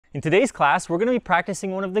In today's class, we're going to be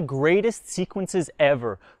practicing one of the greatest sequences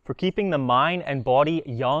ever for keeping the mind and body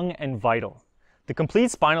young and vital. The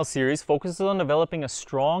Complete Spinal series focuses on developing a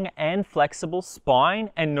strong and flexible spine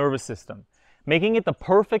and nervous system, making it the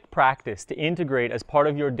perfect practice to integrate as part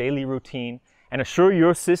of your daily routine and assure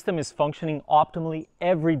your system is functioning optimally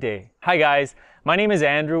every day. Hi guys, my name is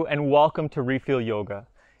Andrew and welcome to Refeel Yoga.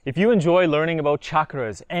 If you enjoy learning about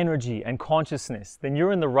chakras, energy, and consciousness, then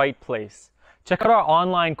you're in the right place. Check out our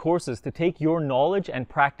online courses to take your knowledge and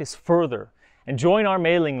practice further, and join our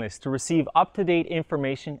mailing list to receive up-to-date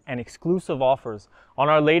information and exclusive offers on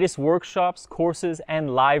our latest workshops, courses,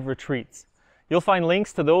 and live retreats. You'll find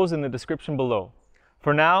links to those in the description below.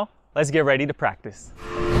 For now, let's get ready to practice.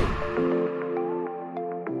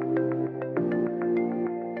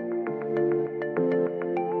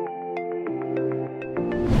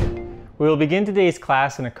 We will begin today's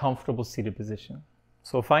class in a comfortable seated position.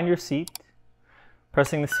 So find your seat,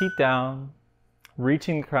 pressing the seat down,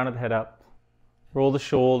 reaching the crown of the head up. Roll the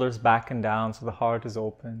shoulders back and down so the heart is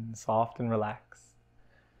open, soft and relaxed.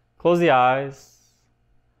 Close the eyes,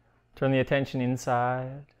 turn the attention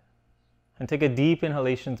inside, and take a deep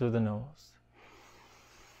inhalation through the nose.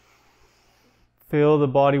 Fill the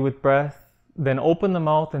body with breath, then open the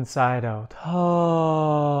mouth and sigh it out.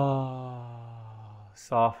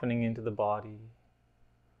 Softening into the body,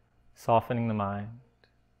 softening the mind.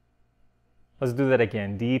 Let's do that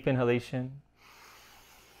again. Deep inhalation.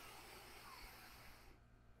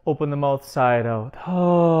 Open the mouth, sigh it out.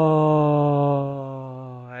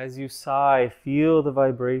 As you sigh, feel the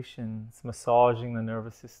vibrations massaging the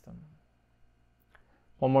nervous system.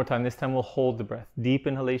 One more time. This time we'll hold the breath. Deep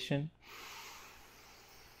inhalation.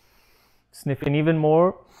 Sniff in even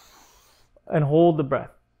more and hold the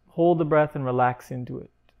breath. Hold the breath and relax into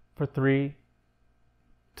it for 3,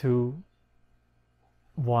 2,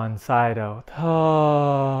 1. Sigh it out.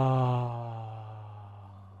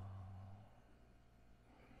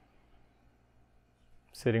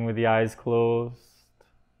 Sitting with the eyes closed,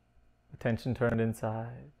 attention turned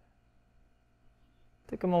inside.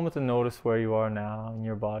 Take a moment to notice where you are now in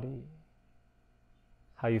your body,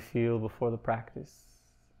 how you feel before the practice,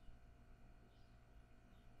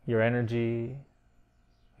 your energy,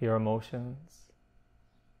 your emotions.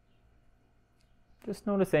 Just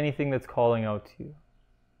notice anything that's calling out to you.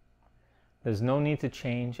 There's no need to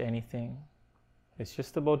change anything. It's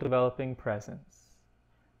just about developing presence,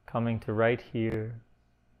 coming to right here,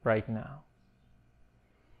 right now.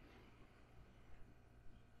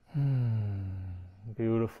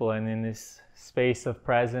 Beautiful. And in this space of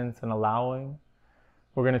presence and allowing,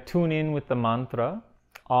 we're going to tune in with the mantra,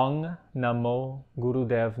 Ang Namo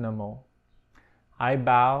Gurudev Namo. I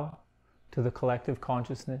bow to the collective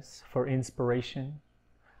consciousness for inspiration.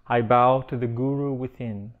 I bow to the Guru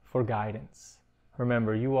within for guidance.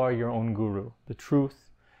 Remember, you are your own Guru. The truth,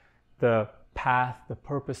 the path, the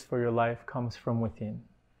purpose for your life comes from within.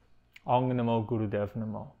 Ang Namo Gurudev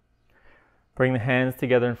Namo. Bring the hands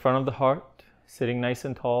together in front of the heart, sitting nice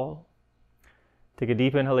and tall. Take a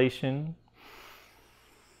deep inhalation.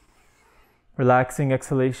 Relaxing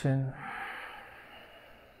exhalation.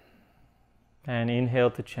 And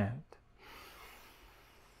inhale to chant.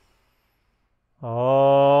 Om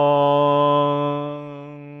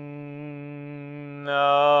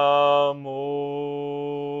Namo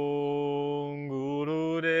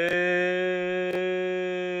Gurudev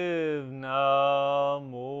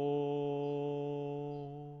Namo.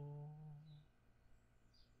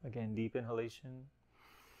 Again, deep inhalation.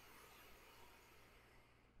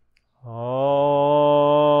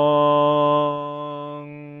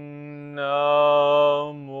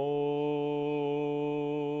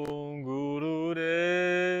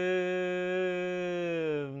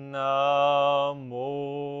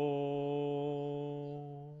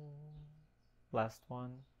 Last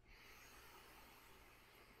one.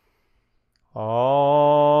 Om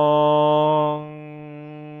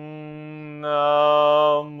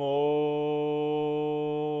Namo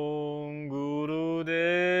Gurudev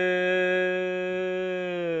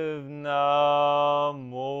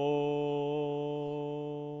Namo.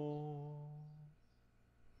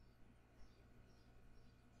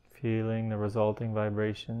 Feeling the resulting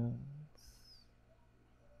vibrations.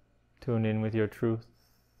 Tune in with your truth,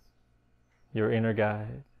 your inner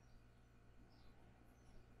guide.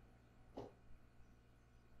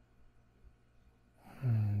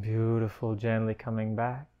 Beautiful, gently coming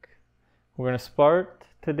back. We're going to start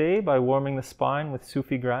today by warming the spine with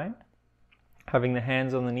Sufi grind. Having the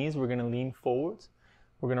hands on the knees, we're going to lean forwards.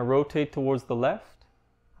 We're going to rotate towards the left,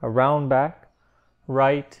 around back,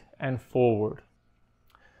 right and forward.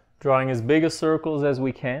 Drawing as big a circles as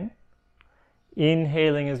we can.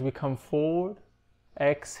 Inhaling as we come forward,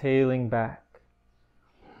 exhaling back.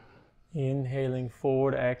 Inhaling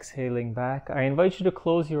forward, exhaling back. I invite you to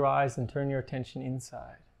close your eyes and turn your attention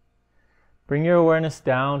inside. Bring your awareness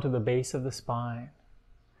down to the base of the spine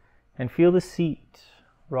and feel the seat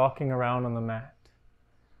rocking around on the mat,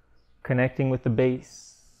 connecting with the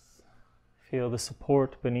base. Feel the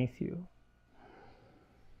support beneath you.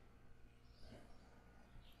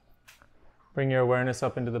 Bring your awareness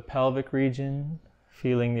up into the pelvic region,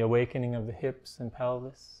 feeling the awakening of the hips and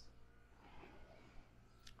pelvis.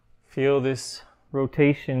 Feel this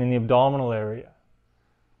rotation in the abdominal area,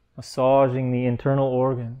 massaging the internal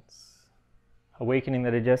organs, awakening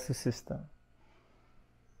the digestive system.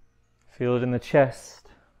 Feel it in the chest,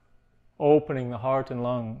 opening the heart and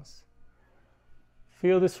lungs.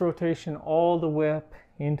 Feel this rotation all the way up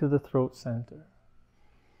into the throat center,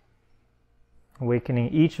 awakening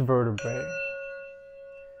each vertebrae.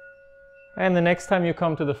 And the next time you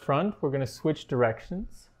come to the front, we're going to switch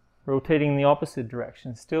directions, rotating in the opposite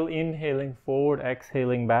direction. Still inhaling forward,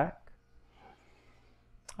 exhaling back.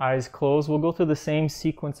 Eyes closed. We'll go through the same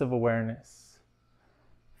sequence of awareness.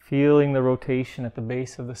 Feeling the rotation at the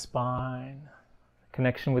base of the spine,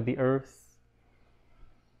 connection with the earth.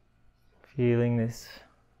 Feeling this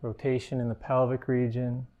rotation in the pelvic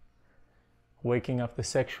region, waking up the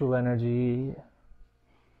sexual energy.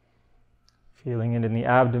 Feeling it in the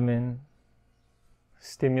abdomen,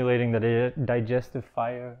 stimulating the digestive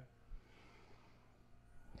fire.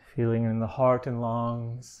 Feeling it in the heart and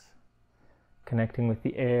lungs, connecting with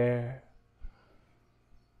the air.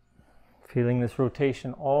 Feeling this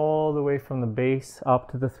rotation all the way from the base up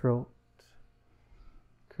to the throat,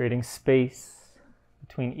 creating space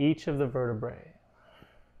between each of the vertebrae.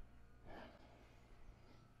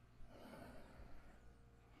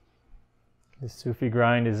 This Sufi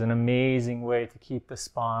grind is an amazing way to keep the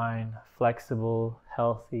spine flexible,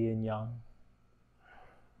 healthy, and young.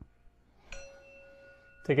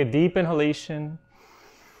 Take a deep inhalation.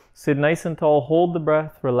 Sit nice and tall. Hold the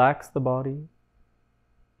breath. Relax the body.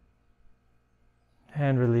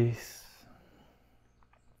 And release.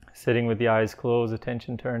 Sitting with the eyes closed,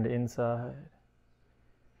 attention turned inside.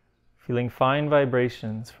 Feeling fine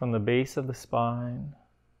vibrations from the base of the spine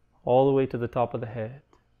all the way to the top of the head.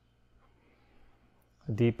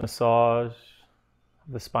 A deep massage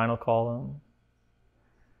of the spinal column,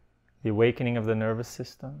 the awakening of the nervous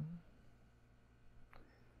system,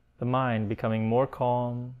 the mind becoming more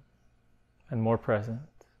calm and more present.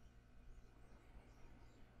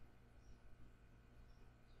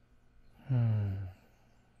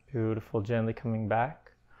 Beautiful. Gently coming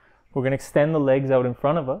back. We're going to extend the legs out in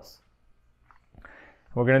front of us.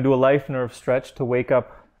 We're going to do a life nerve stretch to wake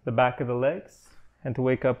up the back of the legs and to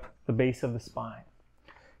wake up the base of the spine.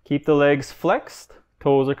 Keep the legs flexed,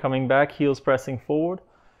 toes are coming back, heels pressing forward,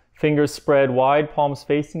 fingers spread wide, palms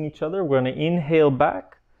facing each other. We're going to inhale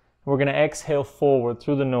back, we're going to exhale forward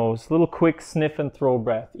through the nose. Little quick sniff and throw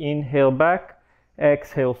breath. Inhale back,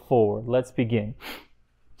 exhale forward. Let's begin.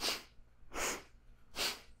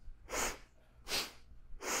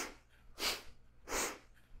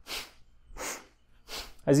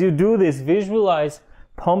 As you do this, visualize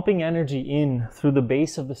pumping energy in through the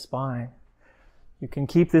base of the spine. You can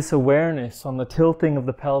keep this awareness on the tilting of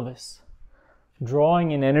the pelvis,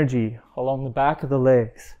 drawing in energy along the back of the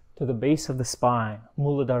legs to the base of the spine,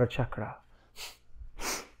 Muladhara Chakra.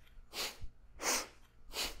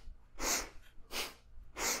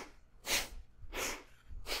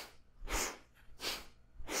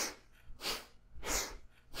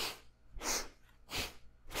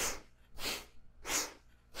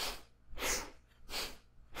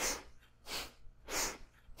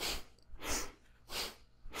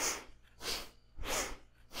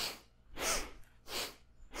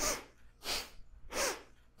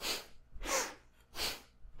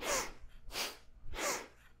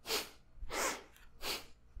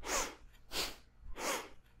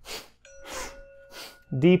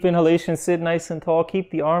 Deep inhalation, sit nice and tall,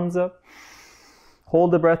 keep the arms up.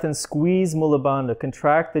 Hold the breath and squeeze Mula Bandha.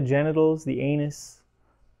 Contract the genitals, the anus,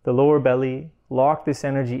 the lower belly. Lock this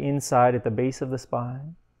energy inside at the base of the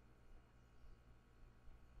spine.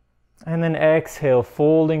 And then exhale,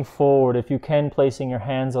 folding forward, if you can, placing your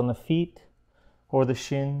hands on the feet or the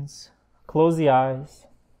shins. Close the eyes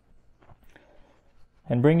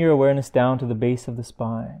and bring your awareness down to the base of the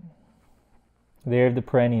spine. There, the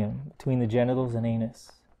perineum, between the genitals and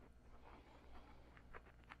anus.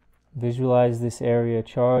 Visualize this area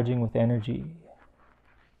charging with energy.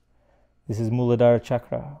 This is Muladhara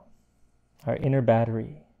Chakra, our inner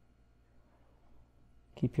battery.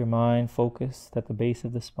 Keep your mind focused at the base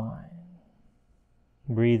of the spine.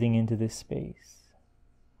 breathing into this space.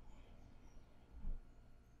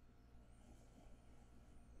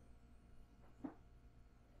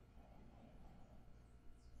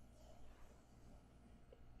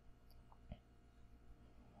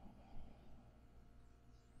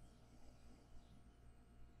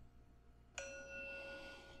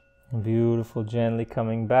 Beautiful, gently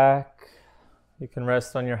coming back. You can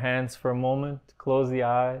rest on your hands for a moment, close the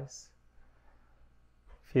eyes,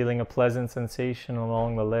 feeling a pleasant sensation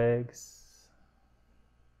along the legs,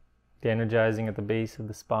 de-energizing at the base of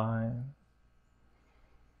the spine,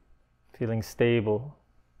 feeling stable,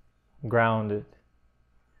 grounded,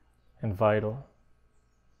 and vital.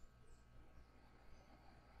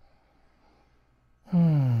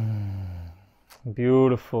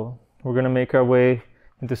 Beautiful. We're going to make our way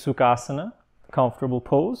into Sukhasana, comfortable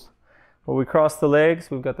pose, where we cross the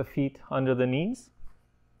legs, we've got the feet under the knees,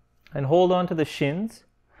 and hold on to the shins.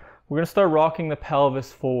 We're going to start rocking the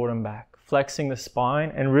pelvis forward and back, flexing the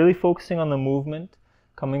spine, and really focusing on the movement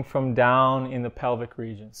coming from down in the pelvic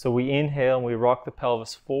region. So we inhale and we rock the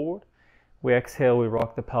pelvis forward, we exhale, we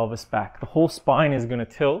rock the pelvis back. The whole spine is going to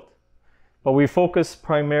tilt, but we focus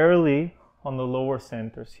primarily on the lower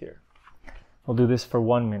centers here. We'll do this for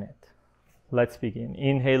 1 minute. Let's begin.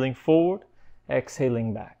 Inhaling forward,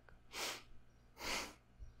 exhaling back.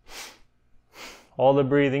 All the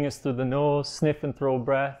breathing is through the nose, sniff and throw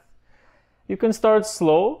breath. You can start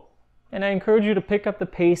slow, and I encourage you to pick up the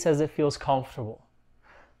pace as it feels comfortable.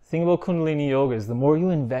 The thing about Kundalini Yoga is the more you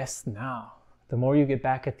invest now, the more you get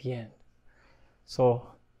back at the end. So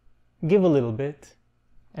give a little bit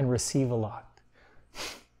and receive a lot.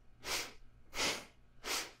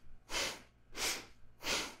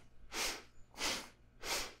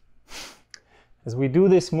 As we do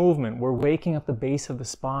this movement, we're waking up the base of the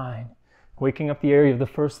spine, waking up the area of the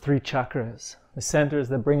first 3 chakras, the centers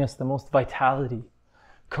that bring us the most vitality,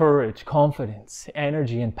 courage, confidence,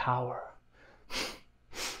 energy, and power.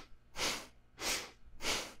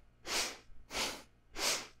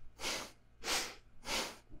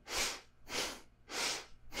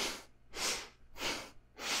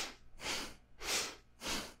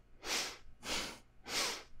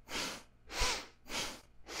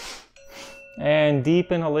 And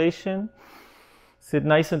deep inhalation, sit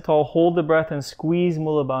nice and tall, hold the breath and squeeze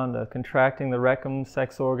Mula Bandha, contracting the rectum,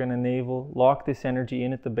 sex organ and navel. Lock this energy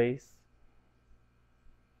in at the base.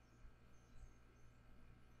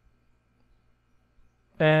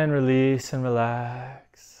 And release and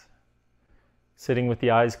relax. Sitting with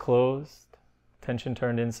the eyes closed, tension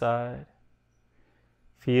turned inside.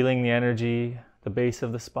 Feeling the energy, the base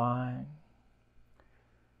of the spine.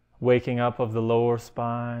 Waking up of the lower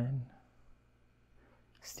spine.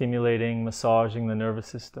 Stimulating, massaging the nervous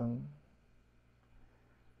system.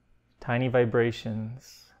 Tiny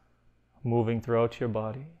vibrations moving throughout your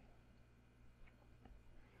body.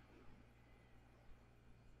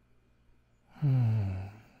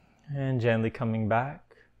 And gently coming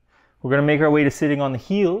back. We're going to make our way to sitting on the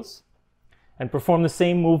heels and perform the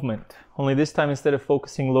same movement. Only this time, instead of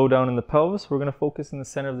focusing low down in the pelvis, we're going to focus in the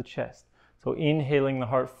center of the chest. So inhaling the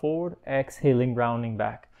heart forward, exhaling, rounding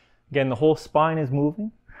back. Again, the whole spine is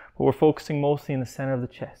moving, but we're focusing mostly in the center of the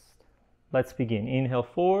chest. Let's begin. Inhale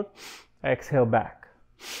forward, exhale back.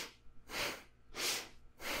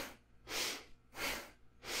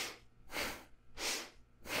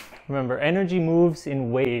 Remember, energy moves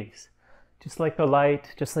in waves. Just like the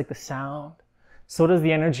light, just like the sound, so does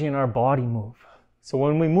the energy in our body move. So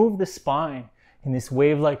when we move the spine in this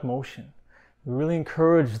wave-like motion, we really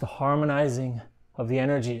encourage the harmonizing of the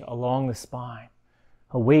energy along the spine,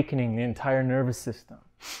 awakening the entire nervous system.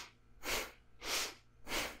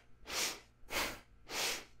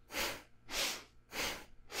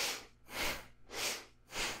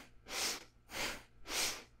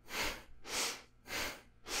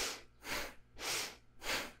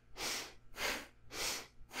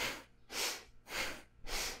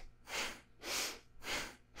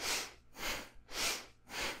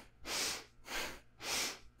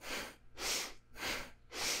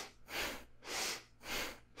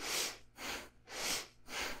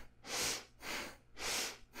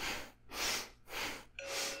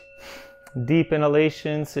 Deep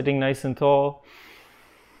inhalation, sitting nice and tall.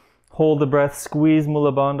 Hold the breath, squeeze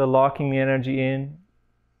Mula Bandha, locking the energy in.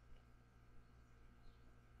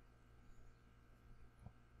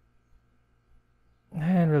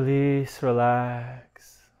 And release,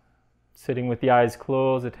 relax. Sitting with the eyes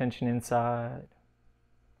closed, attention inside.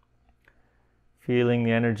 Feeling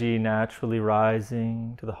the energy naturally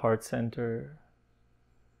rising to the heart center.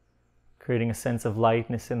 Creating a sense of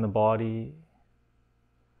lightness in the body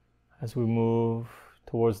as we move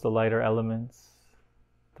towards the lighter elements.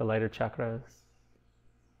 the lighter chakras.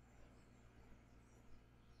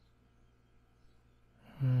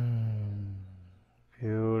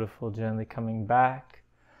 Beautiful, gently coming back.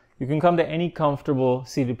 You can come to any comfortable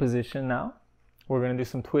seated position now. We're going to do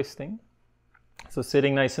some twisting. So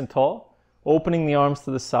sitting nice and tall, opening the arms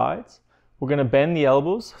to the sides. We're going to bend the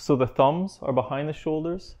elbows so the thumbs are behind the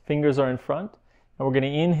shoulders, fingers are in front. And we're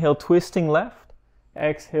going to inhale, twisting left,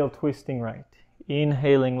 exhale, twisting right.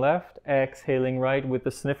 Inhaling left, exhaling right with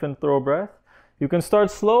the sniff and throw breath. You can start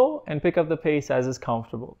slow and pick up the pace as is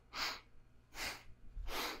comfortable.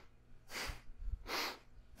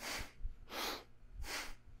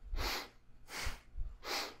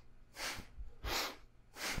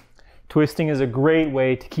 Twisting is a great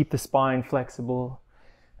way to keep the spine flexible.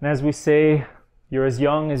 And as we say, you're as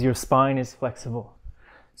young as your spine is flexible.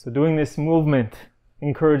 So doing this movement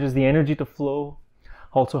encourages the energy to flow,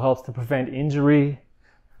 also helps to prevent injury,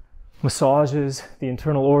 massages the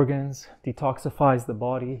internal organs, detoxifies the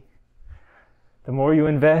body. The more you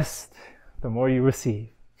invest, the more you receive.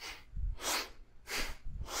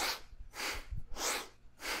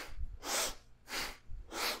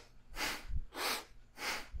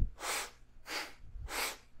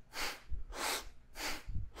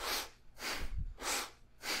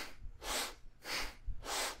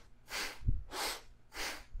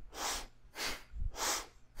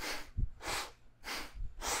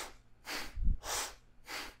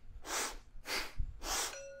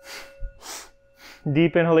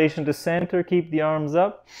 Deep inhalation to center, keep the arms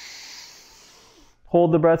up.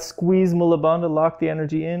 Hold the breath, squeeze Mula Bandha, lock the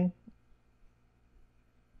energy in.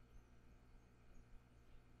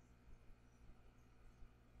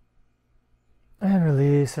 And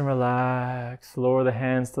release and relax. Lower the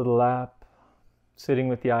hands to the lap. Sitting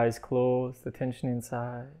with the eyes closed, the tension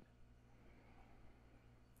inside.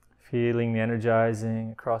 Feeling the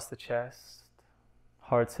energizing across the chest,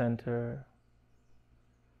 heart center.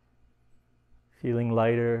 Feeling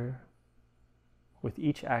lighter with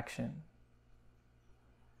each action.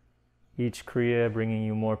 Each Kriya bringing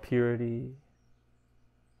you more purity,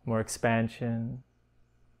 more expansion.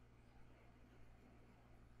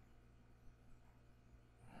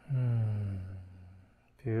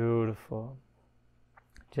 Beautiful.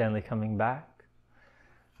 Gently coming back.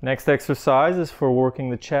 Next exercise is for working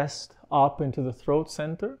the chest up into the throat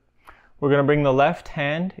center. We're going to bring the left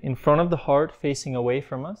hand in front of the heart facing away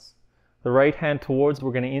from us. The right hand towards,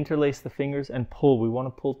 we're going to interlace the fingers and pull. We want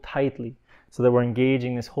to pull tightly so that we're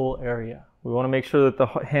engaging this whole area. We want to make sure that the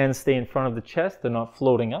hands stay in front of the chest. They're not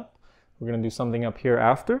floating up. We're going to do something up here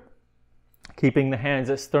after. Keeping the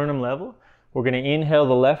hands at sternum level. We're going to inhale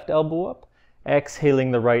the left elbow up,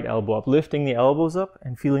 exhaling the right elbow up, lifting the elbows up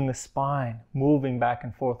and feeling the spine moving back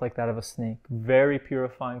and forth like that of a snake. Very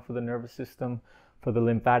purifying for the nervous system, for the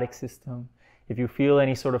lymphatic system. If you feel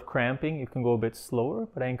any sort of cramping, you can go a bit slower,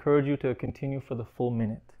 but I encourage you to continue for the full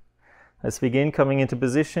minute. Let's begin coming into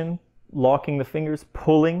position, locking the fingers,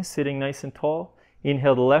 pulling, sitting nice and tall.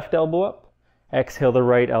 Inhale the left elbow up, exhale the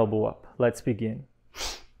right elbow up. Let's begin.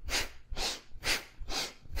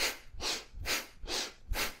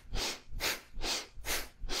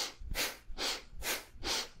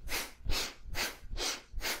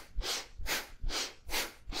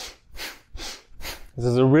 This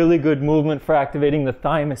is a really good movement for activating the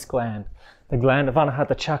thymus gland, the gland of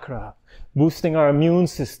Anahata Chakra, boosting our immune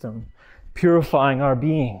system, purifying our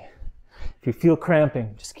being. If you feel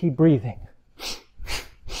cramping, just keep breathing.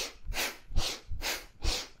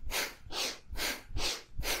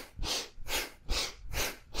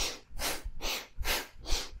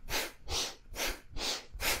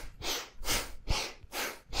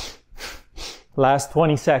 Last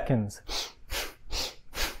 20 seconds.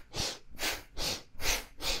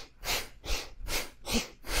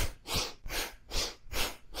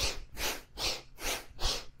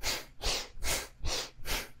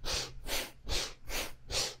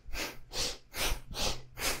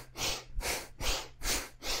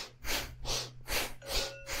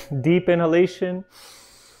 Deep inhalation,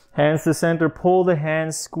 hands to center, pull the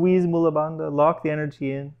hands, squeeze Mula Bandha, lock the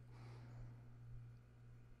energy in.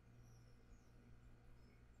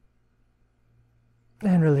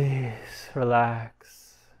 And release,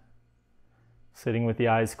 relax. Sitting with the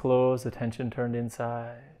eyes closed, attention turned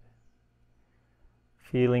inside.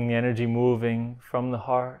 Feeling the energy moving from the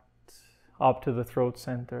heart up to the throat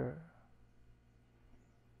center.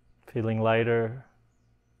 Feeling lighter,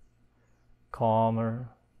 calmer,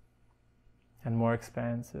 and more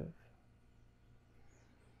expansive.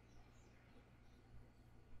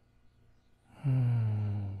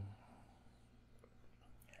 And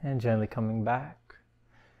gently coming back.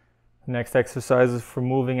 The next exercise is for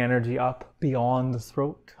moving energy up beyond the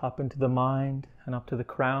throat, up into the mind and up to the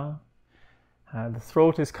crown. The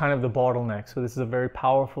throat is kind of the bottleneck, so this is a very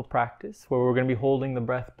powerful practice where we're going to be holding the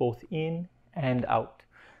breath both in and out.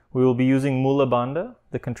 We will be using Mula Bandha,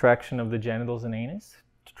 the contraction of the genitals and anus,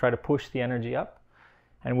 to try to push the energy up.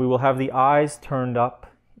 And we will have the eyes turned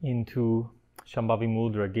up into Shambhavi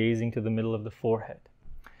Mudra, gazing to the middle of the forehead.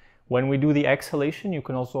 When we do the exhalation, you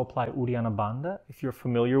can also apply Uddiyana Bandha, if you're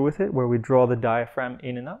familiar with it, where we draw the diaphragm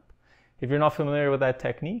in and up. If you're not familiar with that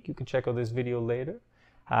technique, you can check out this video later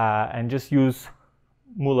and just use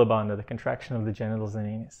Mula Bandha, the contraction of the genitals and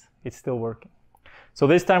anus. It's still working. So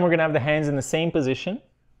this time we're going to have the hands in the same position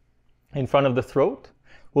in front of the throat.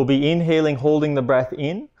 We'll be inhaling, holding the breath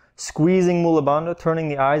in, squeezing Mula Bandha, turning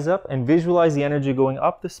the eyes up, and visualize the energy going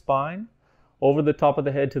up the spine, over the top of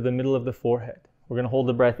the head to the middle of the forehead. We're going to hold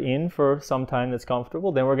the breath in for some time that's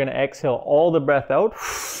comfortable. Then we're going to exhale all the breath out.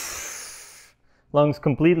 Lungs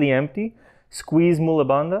completely empty. Squeeze Mula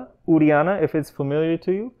Bandha, Uddiyana if it's familiar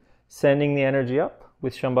to you, sending the energy up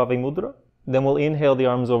with Shambhavi Mudra. Then we'll inhale the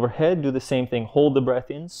arms overhead, do the same thing. Hold the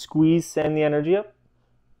breath in, squeeze, send the energy up.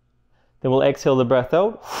 Then we'll exhale the breath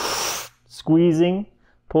out, squeezing,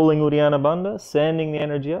 pulling Uddiyana Bandha, sending the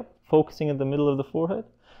energy up, focusing at the middle of the forehead.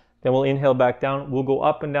 Then we'll inhale back down. We'll go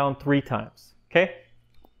up and down 3 times. Okay?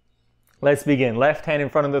 Let's begin. Left hand in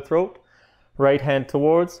front of the throat, right hand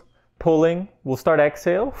towards, pulling. We'll start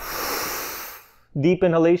exhale. Deep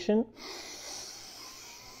inhalation.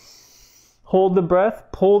 Hold the breath,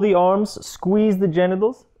 pull the arms, squeeze the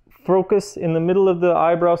genitals. Focus in the middle of the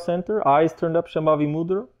eyebrow center, eyes turned up, Shambhavi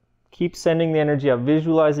Mudra. Keep sending the energy up,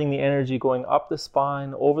 visualizing the energy going up the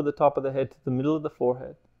spine, over the top of the head to the middle of the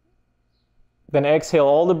forehead. Then exhale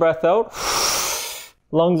all the breath out.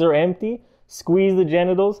 Lungs are empty. Squeeze the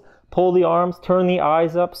genitals, pull the arms, turn the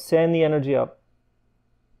eyes up, send the energy up.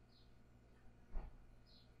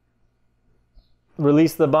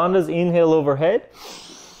 Release the bandhas, inhale overhead.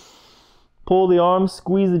 Pull the arms,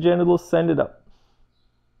 squeeze the genitals, send it up.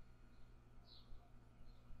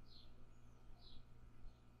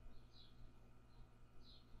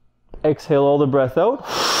 Exhale all the breath out.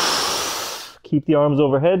 Keep the arms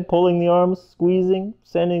overhead, pulling the arms, squeezing,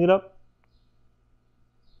 sending it up.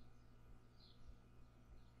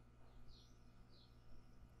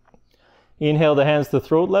 Inhale the hands to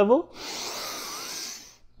throat level.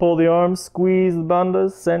 Pull the arms, squeeze the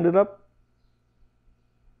bandhas, send it up.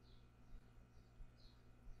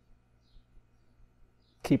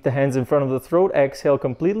 Keep the hands in front of the throat. Exhale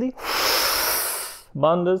completely.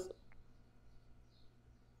 Bandhas.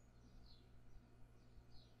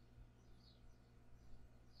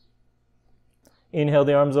 Inhale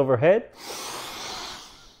the arms overhead.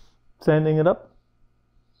 Sending it up.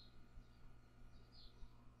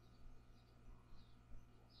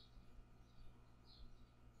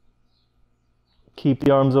 Keep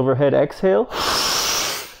the arms overhead, exhale.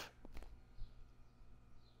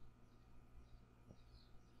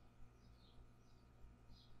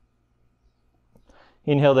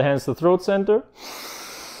 Inhale the hands to throat center.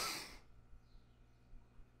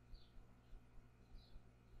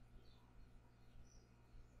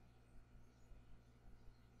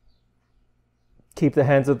 Keep the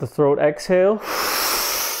hands at the throat, exhale.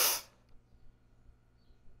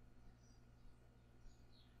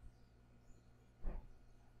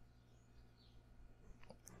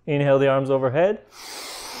 Inhale the arms overhead.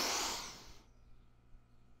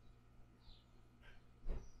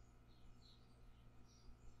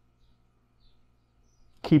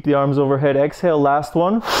 Keep the arms overhead, exhale, last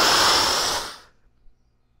one.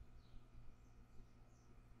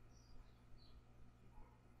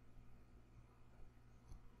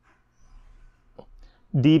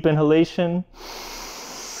 Deep inhalation.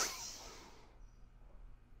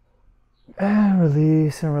 And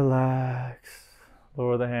release and relax.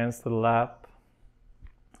 Lower the hands to the lap.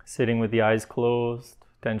 Sitting with the eyes closed,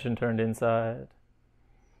 tension turned inside.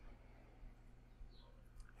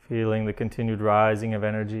 Feeling the continued rising of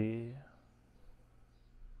energy.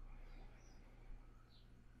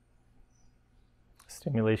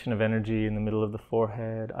 Stimulation of energy in the middle of the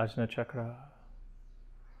forehead, Ajna Chakra.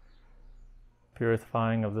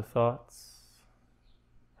 Purifying of the thoughts,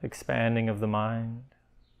 expanding of the mind.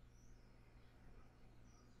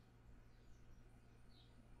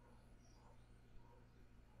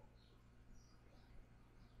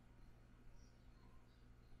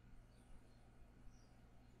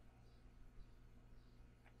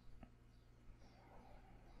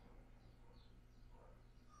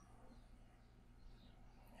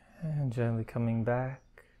 And gently coming back.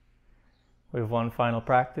 We have one final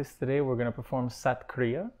practice today. We're going to perform Sat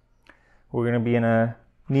Kriya. We're going to be in a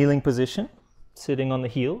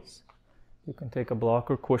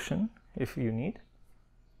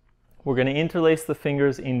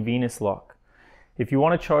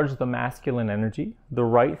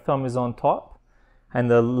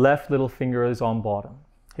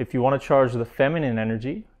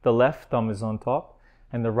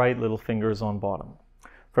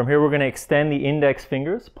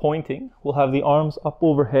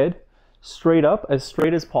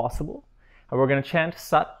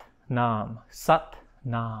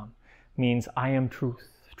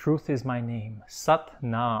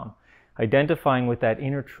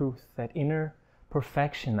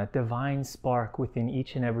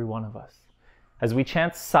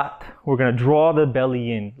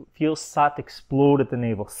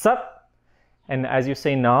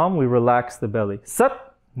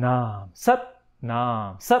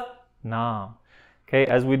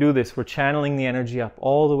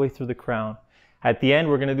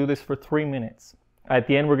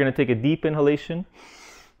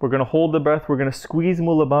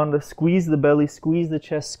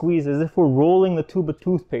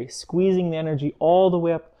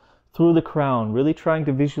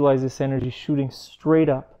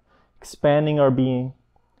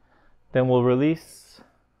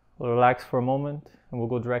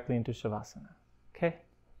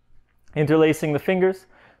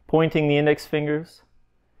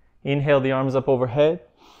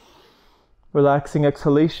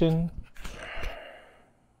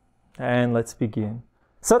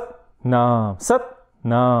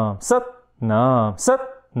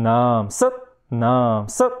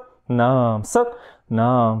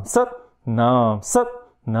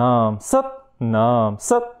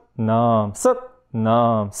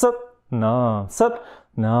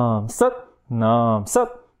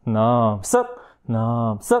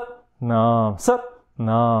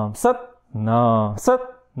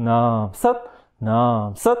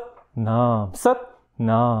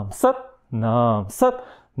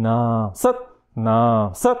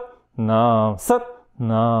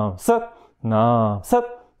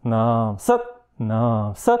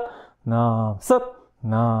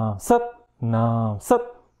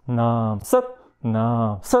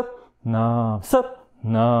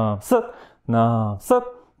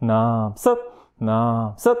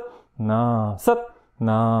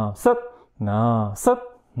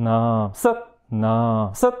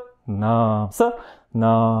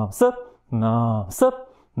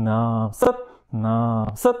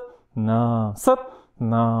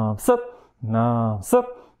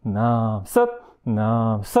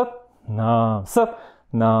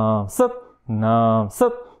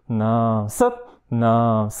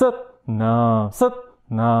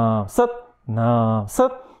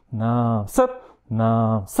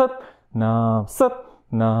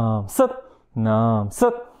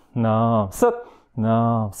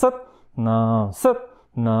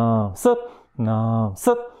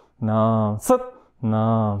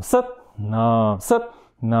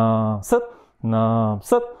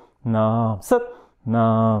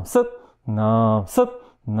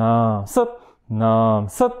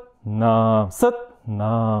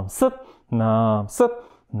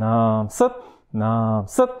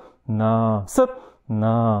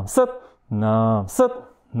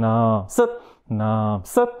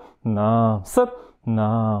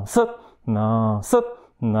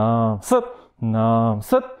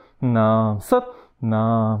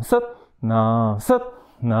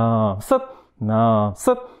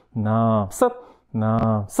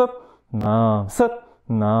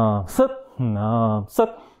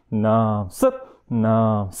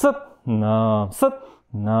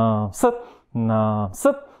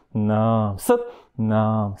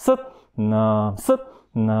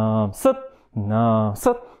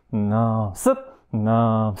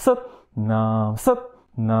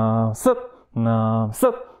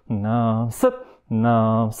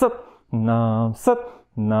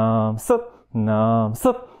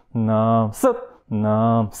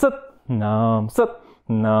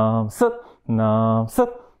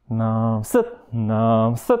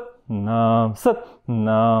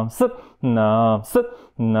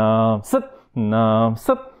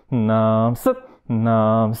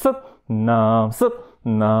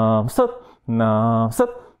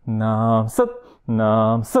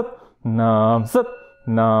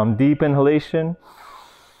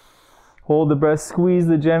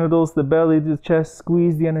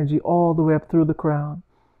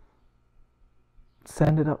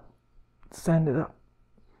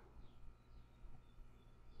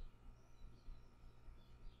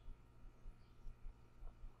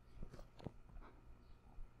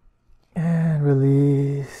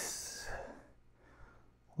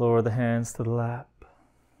Lower the hands to the lap.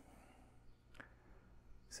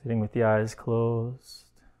 Sitting with the eyes closed,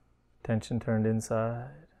 attention turned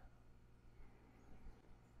inside.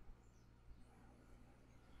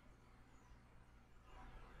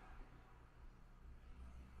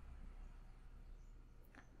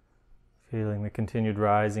 Feeling the continued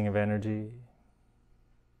rising of energy,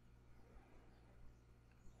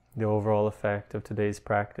 the overall effect of today's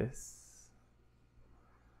practice,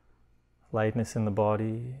 lightness in the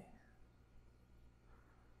body,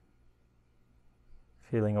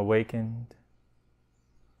 feeling awakened,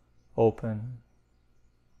 open,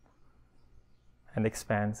 and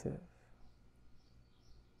expansive.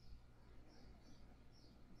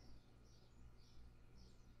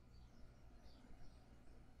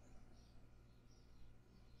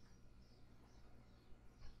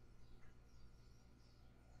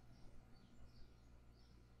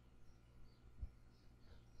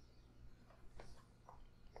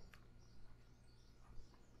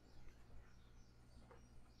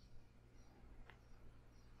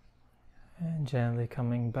 And gently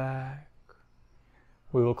coming back,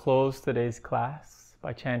 we will close today's class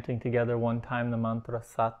by chanting together one time the mantra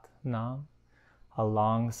Sat Nam, a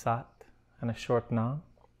long Sat and a short Nam.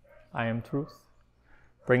 I am truth.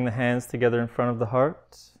 Bring the hands together in front of the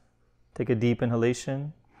heart. Take a deep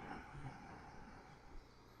inhalation.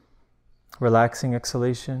 Relaxing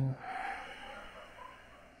exhalation.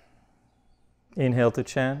 Inhale to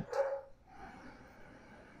chant.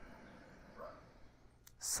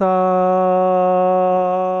 Sat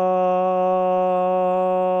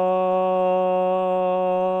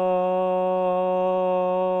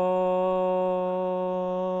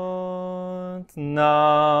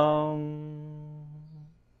Nam.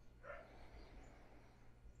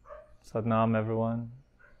 Sat Nam, everyone.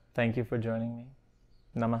 Thank you for joining me.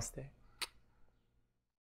 Namaste.